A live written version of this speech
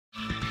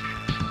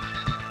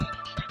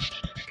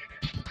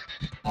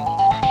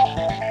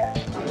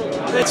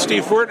It's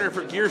Steve Fortner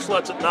for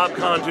Gearslutz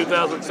KnobCon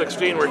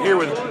 2016. We're here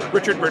with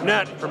Richard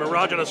Burnett from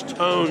Erogenous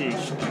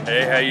Tones.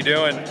 Hey, how you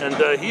doing? And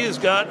he has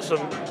got some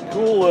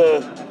cool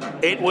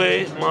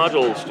 8-way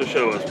modules to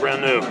show us,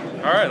 brand new.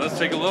 All right, let's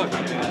take a look.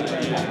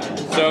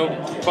 So,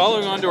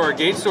 following on to our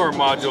GateStorm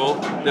module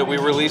that we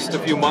released a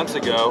few months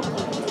ago,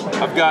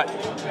 I've got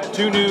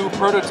two new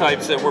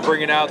prototypes that we're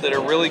bringing out that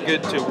are really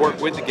good to work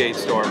with the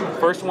GateStorm.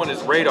 First one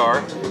is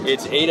Radar.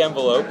 It's 8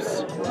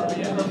 envelopes,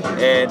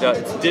 and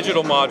it's a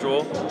digital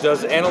module.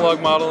 Does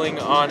analog modeling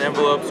on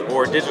envelopes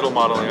or digital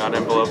modeling on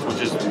envelopes,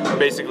 which is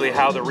basically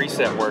how the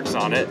reset works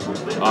on it.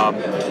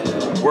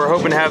 We're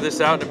hoping to have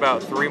this out in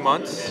about 3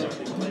 months.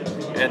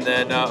 And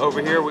then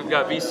over here we've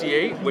got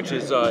VC8, which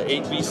is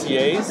 8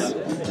 VCAs,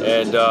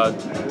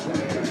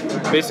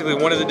 and basically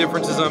one of the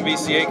differences on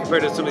VC8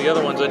 compared to some of the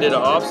other ones, I did an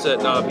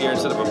offset knob here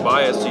instead of a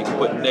bias, so you can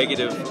put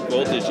negative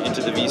voltage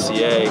into the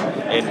VCA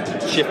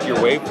and shift your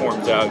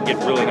waveforms out, get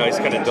really nice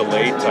kind of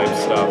delayed type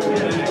stuff.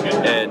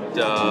 And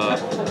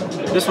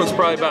this one's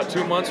probably about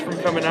 2 months from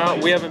coming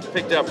out. We haven't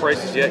picked out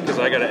prices yet because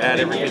I got to add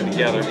everything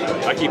together.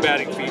 I keep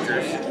adding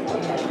features.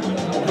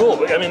 Cool,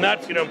 but I mean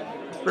that's, you know,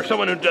 for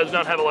someone who does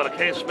not have a lot of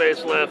case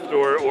space left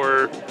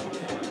or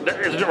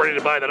isn't ready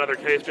to buy that other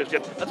case just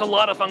yet, that's a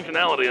lot of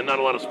functionality and not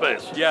a lot of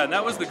space. Yeah, and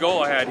that was the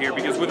goal I had here,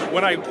 because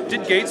when I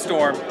did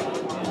GateStorm,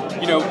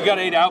 you know, we got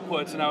 8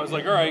 outputs, and I was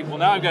like, all right, well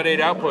now I've got 8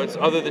 outputs.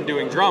 Other than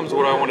doing drums,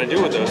 what do I want to do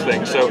with those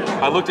things? So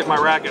I looked at my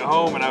rack at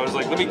home, and I was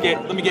like, let me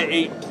get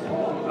 8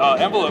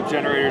 envelope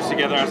generators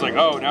together. I was like,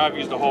 oh, now I've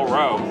used a whole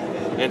row.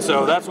 And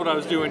so that's what I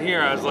was doing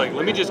here. I was like,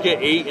 let me just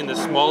get 8 in the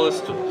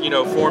smallest, you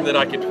know, form that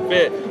I could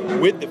fit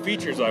with the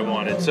features I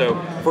wanted.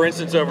 So, for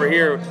instance, over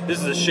here, this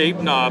is a shape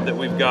knob that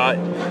we've got,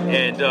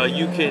 and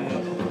you can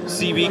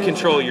CV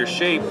control your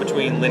shape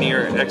between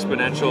linear,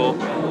 exponential,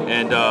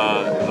 and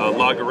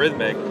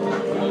logarithmic.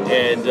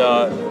 And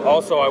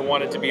also I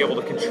wanted to be able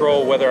to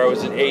control whether I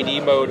was in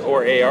AD mode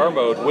or AR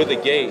mode with a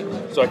gate,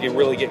 so I could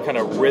really get kind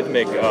of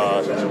rhythmic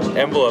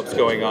envelopes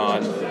going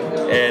on.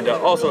 And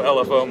also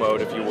LFO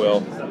mode, if you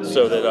will,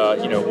 so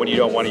that, you know, when you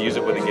don't want to use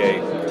it with a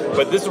gate.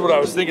 But this is what I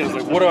was thinking, is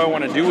like, what do I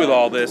want to do with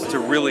all this to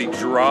really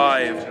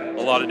drive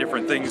a lot of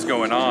different things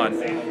going on?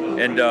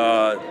 And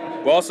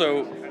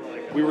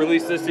we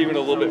released this even a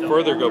little bit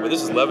further ago, but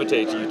this is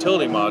Levitate's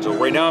utility module.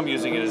 Right now I'm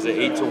using it as an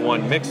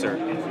 8-to-1 mixer,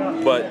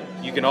 but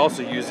you can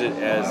also use it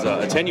as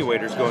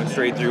attenuators going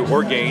straight through,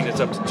 or gain.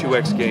 It's up to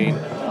 2x gain.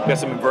 Got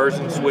some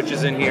inversion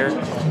switches in here.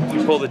 If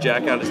you pull the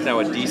jack out, it's now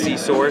a DC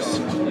source.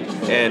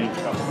 And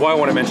why I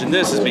want to mention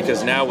this is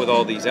because now with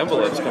all these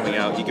envelopes coming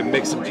out, you can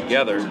mix them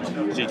together.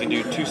 So you can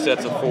do 2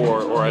 sets of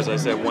 4, or as I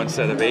said, 1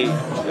 set of 8,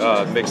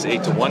 mix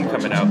 8-to-1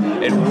 coming out,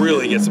 and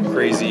really get some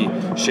crazy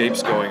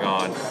shapes going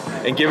on.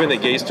 And given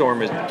that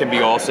GateStorm can be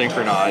all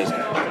synchronized,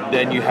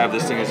 then you have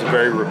this thing that's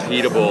very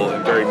repeatable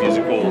and very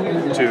musical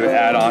to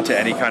add on to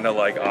any kind of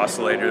like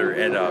oscillator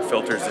and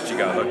filters that you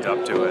got hooked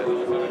up to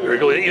it. Very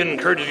cool. It even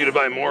encourages you to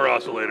buy more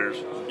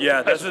oscillators.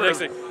 Yeah, that's the next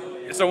thing.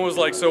 Someone was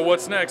like, so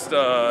what's next?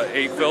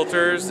 8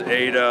 filters,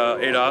 8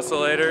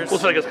 oscillators? Well,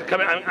 so I guess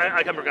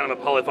I come from kind of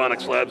a polyphonic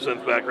slab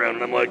synth background,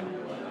 and I'm like,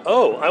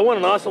 oh, I want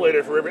an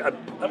oscillator for every.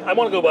 I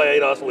want to go buy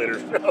 8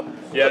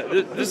 oscillators. Yeah,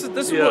 this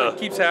is what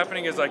keeps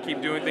happening as I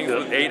keep doing things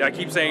with 8. I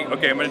keep saying,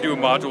 okay, I'm going to do a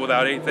module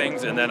without 8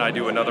 things, and then I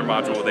do another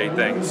module with 8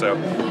 things. So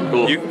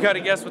cool. You can kind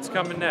of guess what's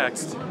coming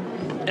next.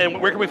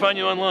 And where can we find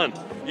you online?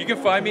 You can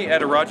find me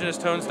at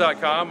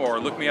erogenoustones.com, or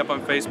look me up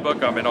on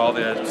Facebook. I'm in all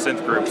the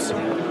synth groups.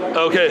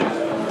 Okay.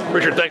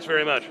 Richard, thanks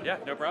very much. Yeah,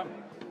 no problem.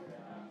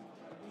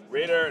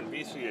 Radar and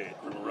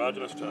VC8 from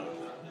Erogenous Tones.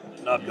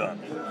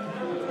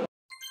 KnobCon.